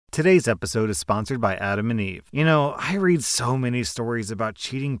Today's episode is sponsored by Adam and Eve. You know, I read so many stories about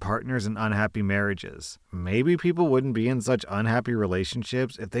cheating partners and unhappy marriages. Maybe people wouldn't be in such unhappy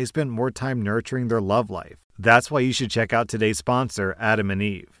relationships if they spent more time nurturing their love life. That's why you should check out today's sponsor, Adam and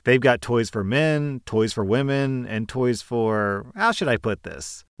Eve. They've got toys for men, toys for women, and toys for... how should I put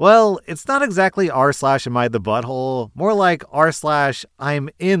this? Well, it's not exactly r/am I the butthole, more like r/I'm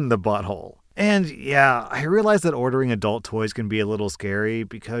in the butthole. And yeah, I realize that ordering adult toys can be a little scary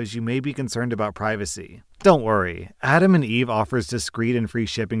because you may be concerned about privacy. Don't worry, Adam and Eve offers discreet and free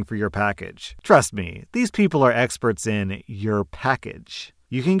shipping for your package. Trust me, these people are experts in your package.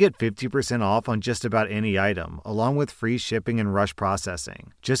 You can get 50% off on just about any item, along with free shipping and rush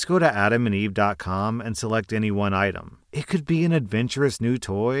processing. Just go to adamandeve.com and select any one item. It could be an adventurous new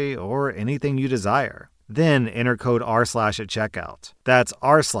toy or anything you desire. Then enter code r/ at checkout. That's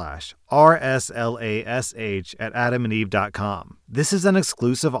r/RSLASH at adamandeve.com. This is an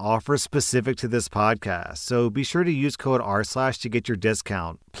exclusive offer specific to this podcast, so be sure to use code r/ to get your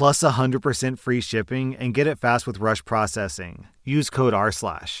discount, plus 100% free shipping, and get it fast with rush processing. Use code r/.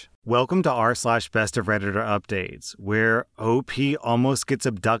 Welcome to r/Best of Redditor Updates, where OP almost gets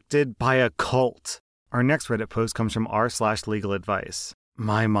abducted by a cult. Our next Reddit post comes from r/legal advice.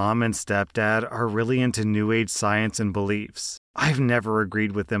 My mom and stepdad are really into New Age science and beliefs. I've never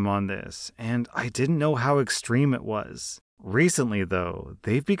agreed with them on this, and I didn't know how extreme it was. Recently, though,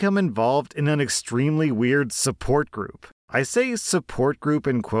 they've become involved in an extremely weird support group. I say support group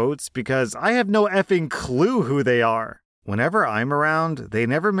in quotes because I have no effing clue who they are. Whenever I'm around, they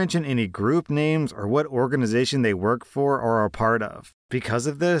never mention any group names or what organization they work for or are part of. Because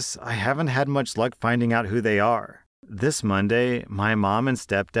of this, I haven't had much luck finding out who they are. This Monday, my mom and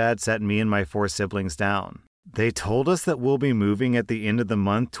stepdad sat me and my 4 siblings down. They told us that we'll be moving at the end of the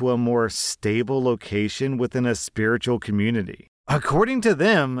month to a more stable location within a spiritual community. According to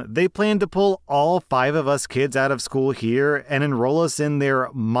them, they plan to pull all 5 of us kids out of school here and enroll us in their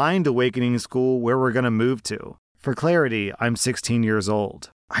mind awakening school where we're going to move to. For clarity, I'm 16 years old.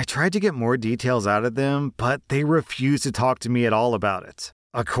 I tried to get more details out of them, but they refused to talk to me at all about it.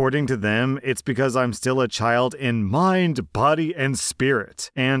 According to them, it's because I'm still a child in mind, body, and spirit,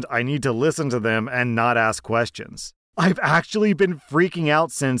 and I need to listen to them and not ask questions. I've actually been freaking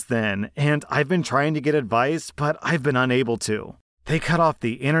out since then, and I've been trying to get advice, but I've been unable to. They cut off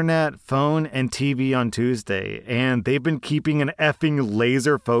the internet, phone, and TV on Tuesday, and they've been keeping an effing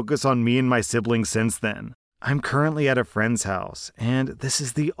laser focus on me and my siblings since then. I'm currently at a friend's house, and this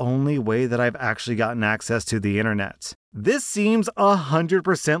is the only way that I've actually gotten access to the internet. This seems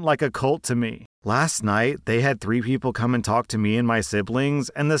 100% like a cult to me. Last night, they had 3 people come and talk to me and my siblings,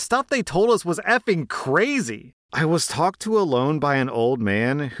 and the stuff they told us was effing crazy. I was talked to alone by an old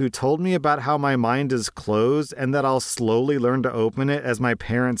man who told me about how my mind is closed and that I'll slowly learn to open it as my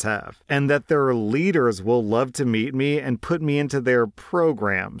parents have, and that their leaders will love to meet me and put me into their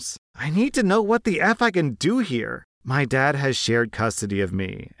programs. I need to know what the F I can do here. My dad has shared custody of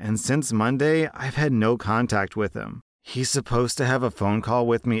me, and since Monday, I've had no contact with him. He's supposed to have a phone call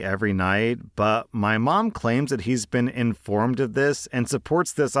with me every night, but my mom claims that he's been informed of this and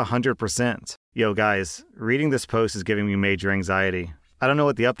supports this 100%. Yo guys, reading this post is giving me major anxiety. I don't know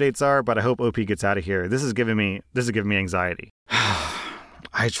what the updates are, but I hope OP gets out of here. This is giving me anxiety.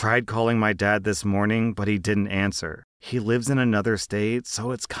 I tried calling my dad this morning, but he didn't answer. He lives in another state, so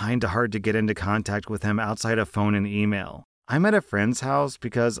it's kinda hard to get into contact with him outside of phone and email. I'm at a friend's house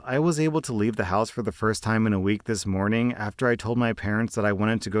because I was able to leave the house for the first time in a week this morning after I told my parents that I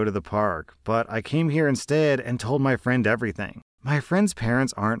wanted to go to the park, but I came here instead and told my friend everything. My friend's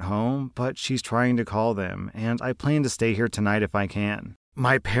parents aren't home, but she's trying to call them, and I plan to stay here tonight if I can.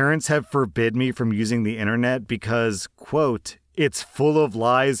 My parents have forbid me from using the internet because, quote, it's full of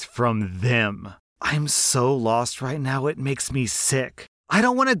lies from them. I'm so lost right now, it makes me sick. I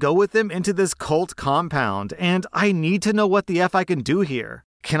don't want to go with them into this cult compound, and I need to know what the F I can do here.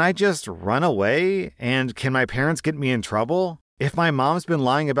 Can I just run away? And can my parents get me in trouble? If my mom's been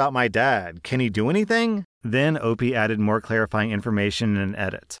lying about my dad, can he do anything? Then OP added more clarifying information in an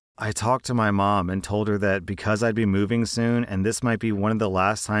edit. I talked to my mom and told her that because I'd be moving soon and this might be one of the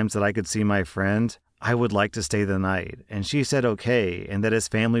last times that I could see my friend, I would like to stay the night. And she said okay, and that his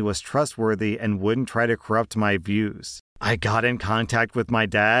family was trustworthy and wouldn't try to corrupt my views. I got in contact with my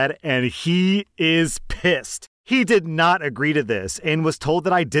dad, and he is pissed. He did not agree to this and was told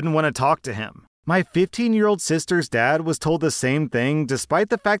that I didn't want to talk to him. My 15-year-old sister's dad was told the same thing despite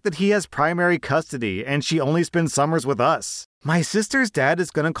the fact that he has primary custody and she only spends summers with us. My sister's dad is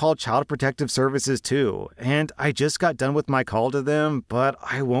going to call Child Protective Services too, and I just got done with my call to them, but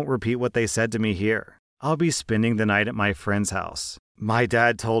I won't repeat what they said to me here. I'll be spending the night at my friend's house. My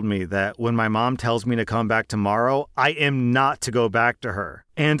dad told me that when my mom tells me to come back tomorrow, I am not to go back to her.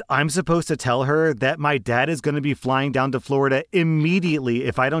 And I'm supposed to tell her that my dad is going to be flying down to Florida immediately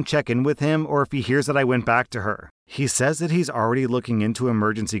if I don't check in with him or if he hears that I went back to her. He says that he's already looking into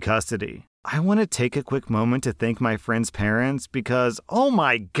emergency custody. I want to take a quick moment to thank my friend's parents because, oh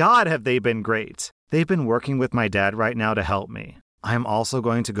my God, have they been great. They've been working with my dad right now to help me. I'm also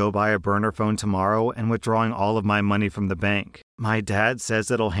going to go buy a burner phone tomorrow and withdrawing all of my money from the bank. My dad says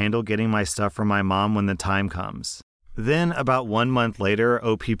it'll handle getting my stuff from my mom when the time comes. Then, about 1 month later,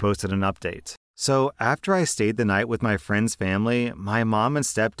 OP posted an update. So, after I stayed the night with my friend's family, my mom and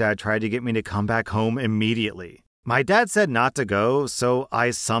stepdad tried to get me to come back home immediately. My dad said not to go, so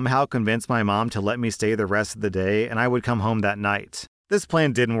I somehow convinced my mom to let me stay the rest of the day and I would come home that night. This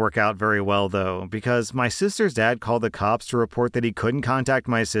plan didn't work out very well, though, because my sister's dad called the cops to report that he couldn't contact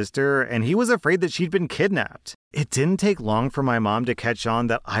my sister and he was afraid that she'd been kidnapped. It didn't take long for my mom to catch on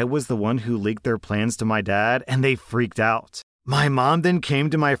that I was the one who leaked their plans to my dad, and they freaked out. My mom then came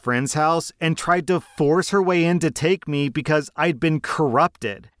to my friend's house and tried to force her way in to take me because I'd been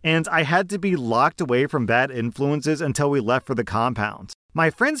corrupted, and I had to be locked away from bad influences until we left for the compound. My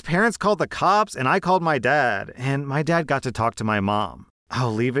friend's parents called the cops and I called my dad, and my dad got to talk to my mom.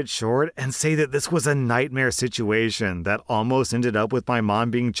 I'll leave it short and say that this was a nightmare situation that almost ended up with my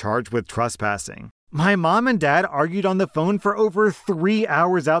mom being charged with trespassing. My mom and dad argued on the phone for over 3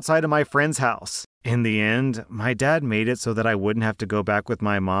 hours outside of my friend's house. In the end, my dad made it so that I wouldn't have to go back with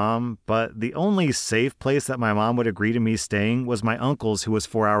my mom, but the only safe place that my mom would agree to me staying was my uncle's, who was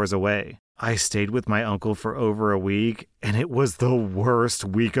 4 hours away. I stayed with my uncle for over a week, and it was the worst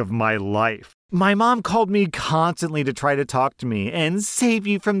week of my life. My mom called me constantly to try to talk to me and save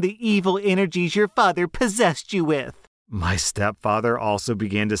you from the evil energies your father possessed you with. My stepfather also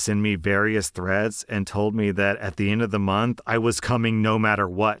began to send me various threats and told me that at the end of the month, I was coming no matter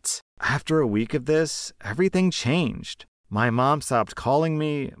what. After a week of this, everything changed. My mom stopped calling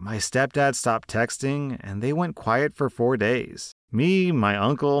me, my stepdad stopped texting, and they went quiet for 4 days. Me, my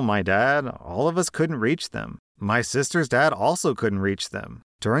uncle, my dad, all of us couldn't reach them. My sister's dad also couldn't reach them.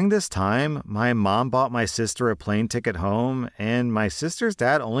 During this time, my mom bought my sister a plane ticket home, and my sister's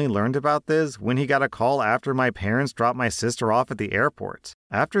dad only learned about this when he got a call after my parents dropped my sister off at the airport.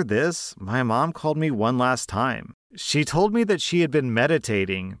 After this, my mom called me one last time. She told me that she had been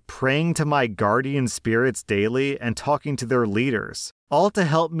meditating, praying to my guardian spirits daily, and talking to their leaders, all to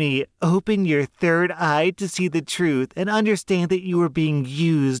help me open your third eye to see the truth and understand that you were being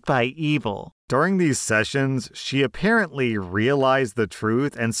used by evil. During these sessions, she apparently realized the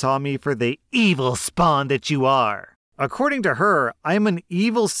truth and saw me for the evil spawn that you are. According to her, I'm an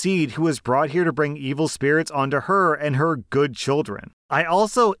evil seed who was brought here to bring evil spirits onto her and her good children. I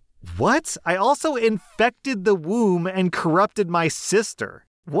also infected the womb and corrupted my sister.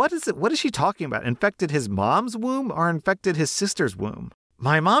 What is she talking about? Infected his mom's womb or infected his sister's womb?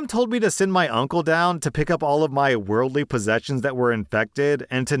 My mom told me to send my uncle down to pick up all of my worldly possessions that were infected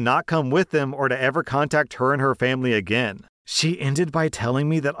and to not come with them or to ever contact her and her family again. She ended by telling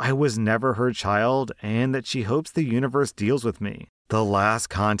me that I was never her child and that she hopes the universe deals with me. The last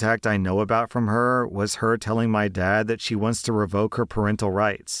contact I know about from her was her telling my dad that she wants to revoke her parental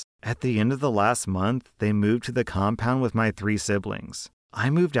rights. At the end of the last month, they moved to the compound with my 3 siblings.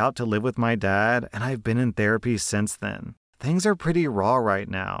 I moved out to live with my dad, and I've been in therapy since then. Things are pretty raw right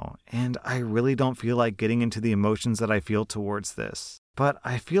now, and I really don't feel like getting into the emotions that I feel towards this. But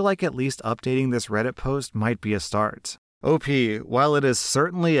I feel like at least updating this Reddit post might be a start. OP, while it is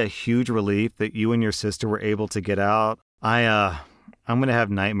certainly a huge relief that you and your sister were able to get out, I'm gonna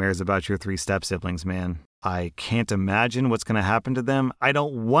have nightmares about your 3 step-siblings, man. I can't imagine what's going to happen to them. I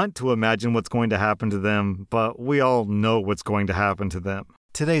don't want to imagine what's going to happen to them, but we all know what's going to happen to them.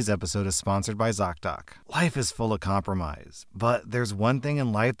 Today's episode is sponsored by ZocDoc. Life is full of compromise, but there's one thing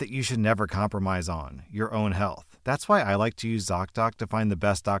in life that you should never compromise on: your own health. That's why I like to use ZocDoc to find the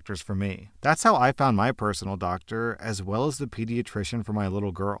best doctors for me. That's how I found my personal doctor, as well as the pediatrician for my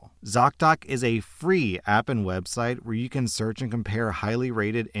little girl. ZocDoc is a free app and website where you can search and compare highly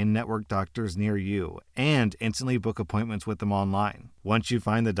rated in-network doctors near you and instantly book appointments with them online. Once you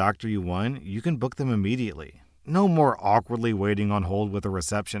find the doctor you want, you can book them immediately. No more awkwardly waiting on hold with a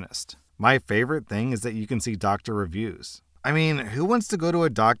receptionist. My favorite thing is that you can see doctor reviews. I mean, who wants to go to a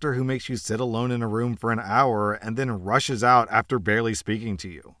doctor who makes you sit alone in a room for an hour and then rushes out after barely speaking to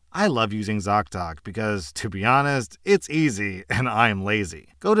you? I love using ZocDoc because, to be honest, it's easy and I'm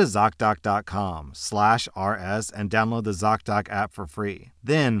lazy. Go to ZocDoc.com/RS and download the ZocDoc app for free.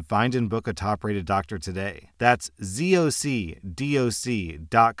 Then find and book a top-rated doctor today. That's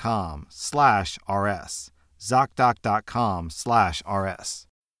ZocDoc.com/RS. ZocDoc.com/RS.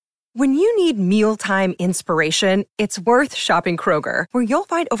 When you need mealtime inspiration, it's worth shopping Kroger, where you'll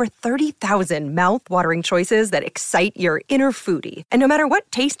find over 30,000 mouth-watering choices that excite your inner foodie. And no matter what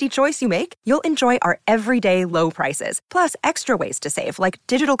tasty choice you make, you'll enjoy our everyday low prices, plus extra ways to save, like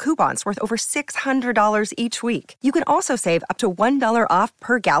digital coupons worth over $600 each week. You can also save up to $1 off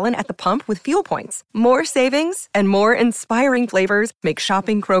per gallon at the pump with fuel points. More savings and more inspiring flavors make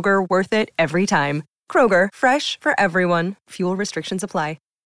shopping Kroger worth it every time. Kroger, fresh for everyone. Fuel restrictions apply.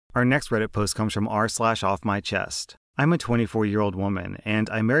 Our next Reddit post comes from r/offmychest. I'm a 24-year-old woman, and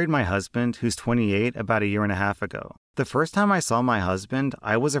I married my husband, who's 28, about a year and a half ago. The first time I saw my husband,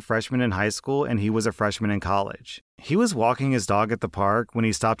 I was a freshman in high school and he was a freshman in college. He was walking his dog at the park when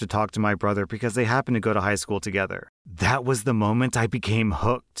he stopped to talk to my brother because they happened to go to high school together. That was the moment I became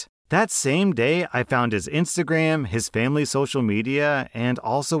hooked. That same day, I found his Instagram, his family's social media, and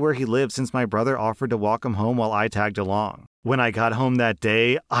also where he lived since my brother offered to walk him home while I tagged along. When I got home that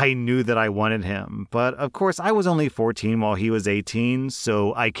day, I knew that I wanted him, but of course I was only 14 while he was 18,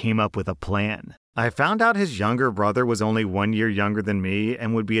 so I came up with a plan. I found out his younger brother was only 1 year younger than me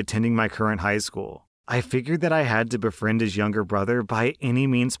and would be attending my current high school. I figured that I had to befriend his younger brother by any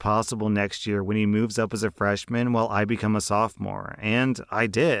means possible next year when he moves up as a freshman while I become a sophomore, and I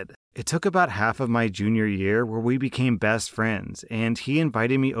did. It took about half of my junior year where we became best friends, and he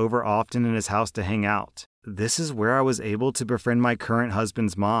invited me over often in his house to hang out. This is where I was able to befriend my current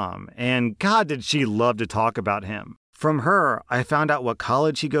husband's mom, and God did she love to talk about him. From her, I found out what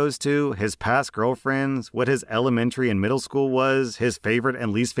college he goes to, his past girlfriends, what his elementary and middle school was, his favorite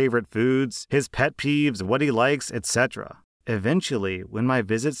and least favorite foods, his pet peeves, what he likes, etc. Eventually, when my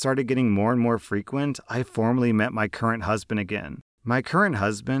visits started getting more and more frequent, I formally met my current husband again. My current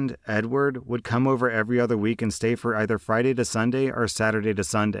husband, Edward, would come over every other week and stay for either Friday to Sunday or Saturday to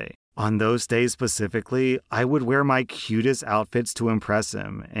Sunday. On those days specifically, I would wear my cutest outfits to impress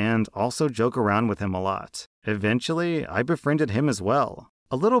him and also joke around with him a lot. Eventually, I befriended him as well.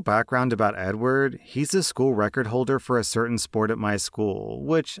 A little background about Edward: he's a school record holder for a certain sport at my school,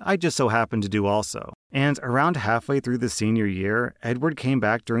 which I just so happened to do also. And around halfway through the senior year, Edward came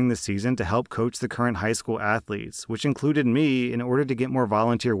back during the season to help coach the current high school athletes, which included me, in order to get more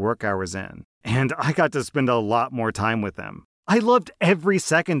volunteer work hours in. And I got to spend a lot more time with him. I loved every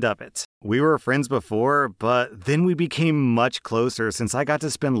second of it. We were friends before, but then we became much closer since I got to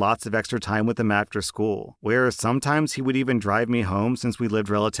spend lots of extra time with him after school, where sometimes he would even drive me home since we lived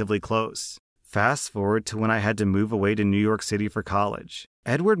relatively close. Fast forward to when I had to move away to New York City for college.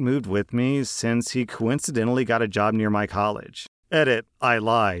 Edward moved with me since he coincidentally got a job near my college. Edit, I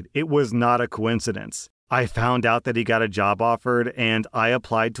lied. It was not a coincidence. I found out that he got a job offered, and I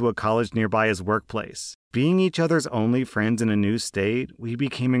applied to a college nearby his workplace. Being each other's only friends in a new state, we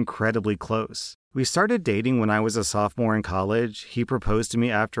became incredibly close. We started dating when I was a sophomore in college, he proposed to me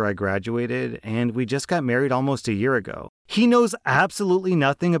after I graduated, and we just got married almost a year ago. He knows absolutely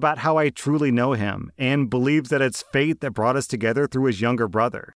nothing about how I truly know him, and believes that it's fate that brought us together through his younger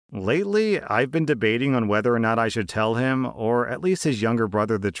brother. Lately, I've been debating on whether or not I should tell him, or at least his younger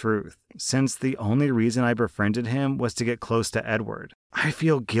brother, the truth, since the only reason I befriended him was to get close to Edward. I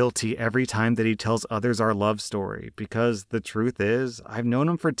feel guilty every time that he tells others our love story, because the truth is, I've known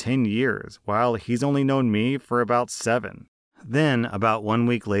him for 10 years, while he's only known me for about 7. Then, about 1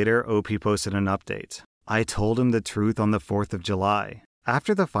 week later, OP posted an update. I told him the truth on the 4th of July.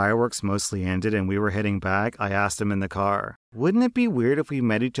 After the fireworks mostly ended and we were heading back, I asked him in the car, wouldn't it be weird if we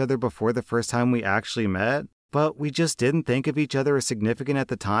met each other before the first time we actually met, but we just didn't think of each other as significant at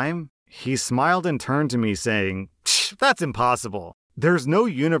the time? He smiled and turned to me saying, that's impossible. There's no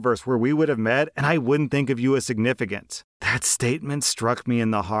universe where we would have met and I wouldn't think of you as significant. That statement struck me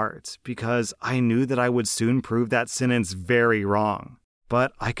in the heart because I knew that I would soon prove that sentence very wrong.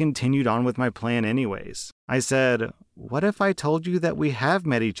 But I continued on with my plan anyways. I said, what if I told you that we have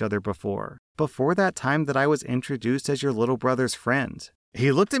met each other before that time that I was introduced as your little brother's friend?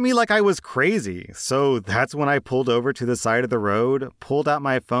 He looked at me like I was crazy, so that's when I pulled over to the side of the road, pulled out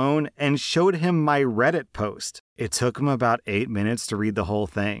my phone, and showed him my Reddit post. It took him about 8 minutes to read the whole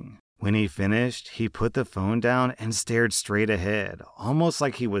thing. When he finished, he put the phone down and stared straight ahead, almost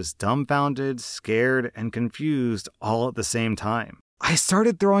like he was dumbfounded, scared, and confused all at the same time. I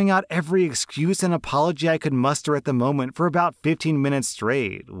started throwing out every excuse and apology I could muster at the moment for about 15 minutes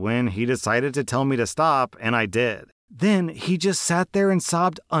straight, when he decided to tell me to stop, and I did. Then he just sat there and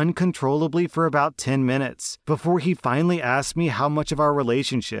sobbed uncontrollably for about 10 minutes before he finally asked me how much of our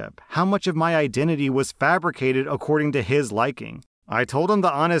relationship, how much of my identity was fabricated according to his liking. I told him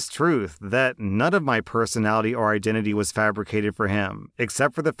the honest truth that none of my personality or identity was fabricated for him,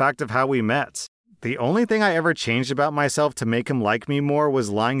 except for the fact of how we met. The only thing I ever changed about myself to make him like me more was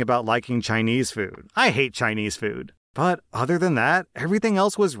lying about liking Chinese food. I hate Chinese food. But other than that, everything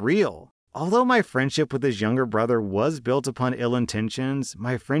else was real. Although my friendship with his younger brother was built upon ill intentions,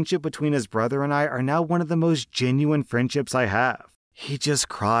 my friendship between his brother and I are now one of the most genuine friendships I have. He just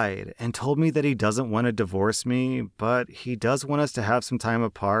cried and told me that he doesn't want to divorce me, but he does want us to have some time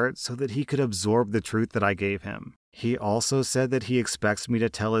apart so that he could absorb the truth that I gave him. He also said that he expects me to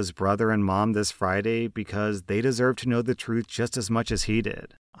tell his brother and mom this Friday because they deserve to know the truth just as much as he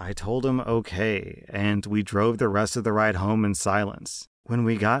did. I told him okay, and we drove the rest of the ride home in silence. When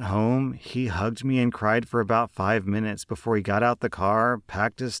we got home, he hugged me and cried for about 5 minutes before he got out the car,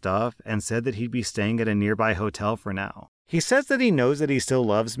 packed his stuff, and said that he'd be staying at a nearby hotel for now. He says that he knows that he still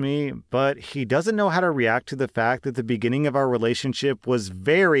loves me, but he doesn't know how to react to the fact that the beginning of our relationship was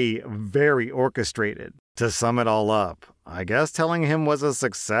very, very orchestrated. To sum it all up, I guess telling him was a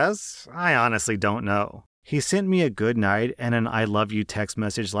success? I honestly don't know. He sent me a good night and an I love you text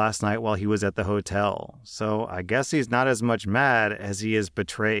message last night while he was at the hotel, so I guess he's not as much mad as he is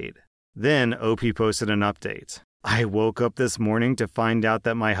betrayed. Then OP posted an update. I woke up this morning to find out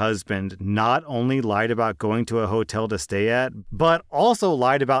that my husband not only lied about going to a hotel to stay at, but also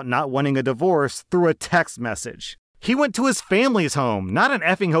lied about not wanting a divorce through a text message. He went to his family's home, not an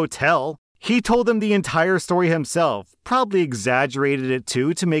effing hotel. He told them the entire story himself, probably exaggerated it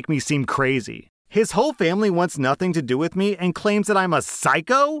too to make me seem crazy. His whole family wants nothing to do with me and claims that I'm a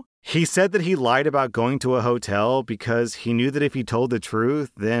psycho? He said that he lied about going to a hotel because he knew that if he told the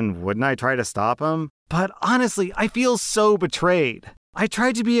truth, then wouldn't I try to stop him? But honestly, I feel so betrayed. I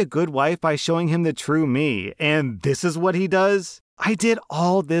tried to be a good wife by showing him the true me, and this is what he does? I did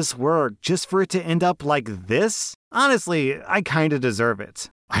all this work just for it to end up like this? Honestly, I kinda deserve it.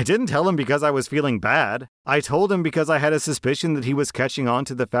 I didn't tell him because I was feeling bad. I told him because I had a suspicion that he was catching on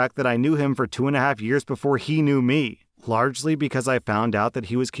to the fact that I knew him for 2.5 years before he knew me. Largely because I found out that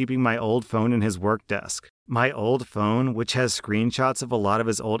he was keeping my old phone in his work desk. My old phone, which has screenshots of a lot of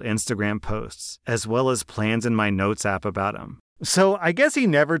his old Instagram posts, as well as plans in my notes app about him. So I guess he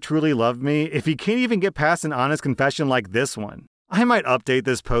never truly loved me if he can't even get past an honest confession like this one. I might update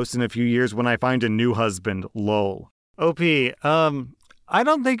this post in a few years when I find a new husband, lol. OP, I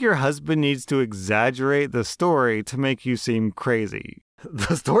don't think your husband needs to exaggerate the story to make you seem crazy.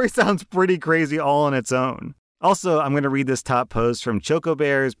 The story sounds pretty crazy all on its own. Also, I'm going to read this top post from Choco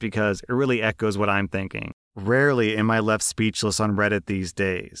Bears because it really echoes what I'm thinking. Rarely am I left speechless on Reddit these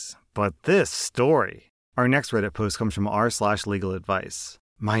days, but this story. Our next Reddit post comes from r/legal advice.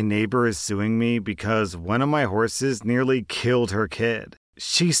 My neighbor is suing me because one of my horses nearly killed her kid.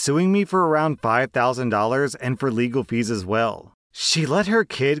 She's suing me for around $5,000 and for legal fees as well. She let her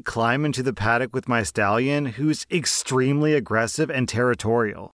kid climb into the paddock with my stallion, who's extremely aggressive and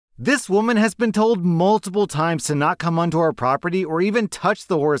territorial. This woman has been told multiple times to not come onto our property or even touch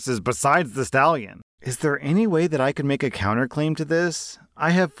the horses besides the stallion. Is there any way that I could make a counterclaim to this?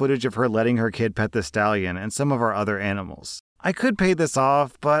 I have footage of her letting her kid pet the stallion and some of our other animals. I could pay this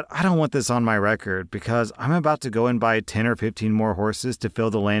off, but I don't want this on my record because I'm about to go and buy 10 or 15 more horses to fill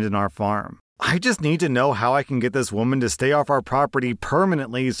the land in our farm. I just need to know how I can get this woman to stay off our property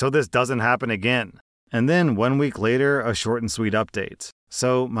permanently so this doesn't happen again. And then 1 week later, a short and sweet update.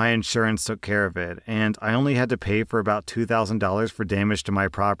 So my insurance took care of it, and I only had to pay for about $2,000 for damage to my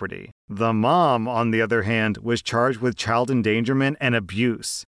property. The mom, on the other hand, was charged with child endangerment and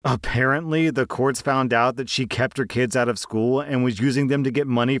abuse. Apparently, the courts found out that she kept her kids out of school and was using them to get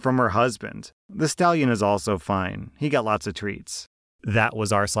money from her husband. The stallion is also fine. He got lots of treats. That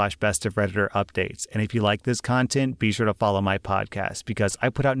was r/Bestof Redditor updates. And if you like this content, be sure to follow my podcast because I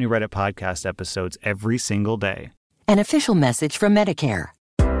put out new Reddit podcast episodes every single day. An official message from Medicare.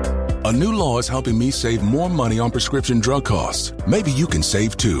 A new law is helping me save more money on prescription drug costs. Maybe you can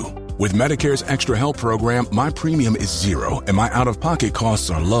save too. With Medicare's Extra Help program, my premium is $0 and my out-of-pocket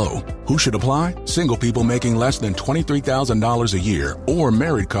costs are low. Who should apply? Single people making less than $23,000 a year or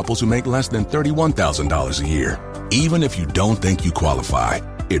married couples who make less than $31,000 a year. Even if you don't think you qualify,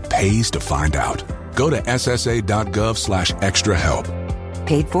 it pays to find out. Go to ssa.gov/extra help.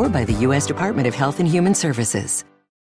 Paid for by the U.S. Department of Health and Human Services.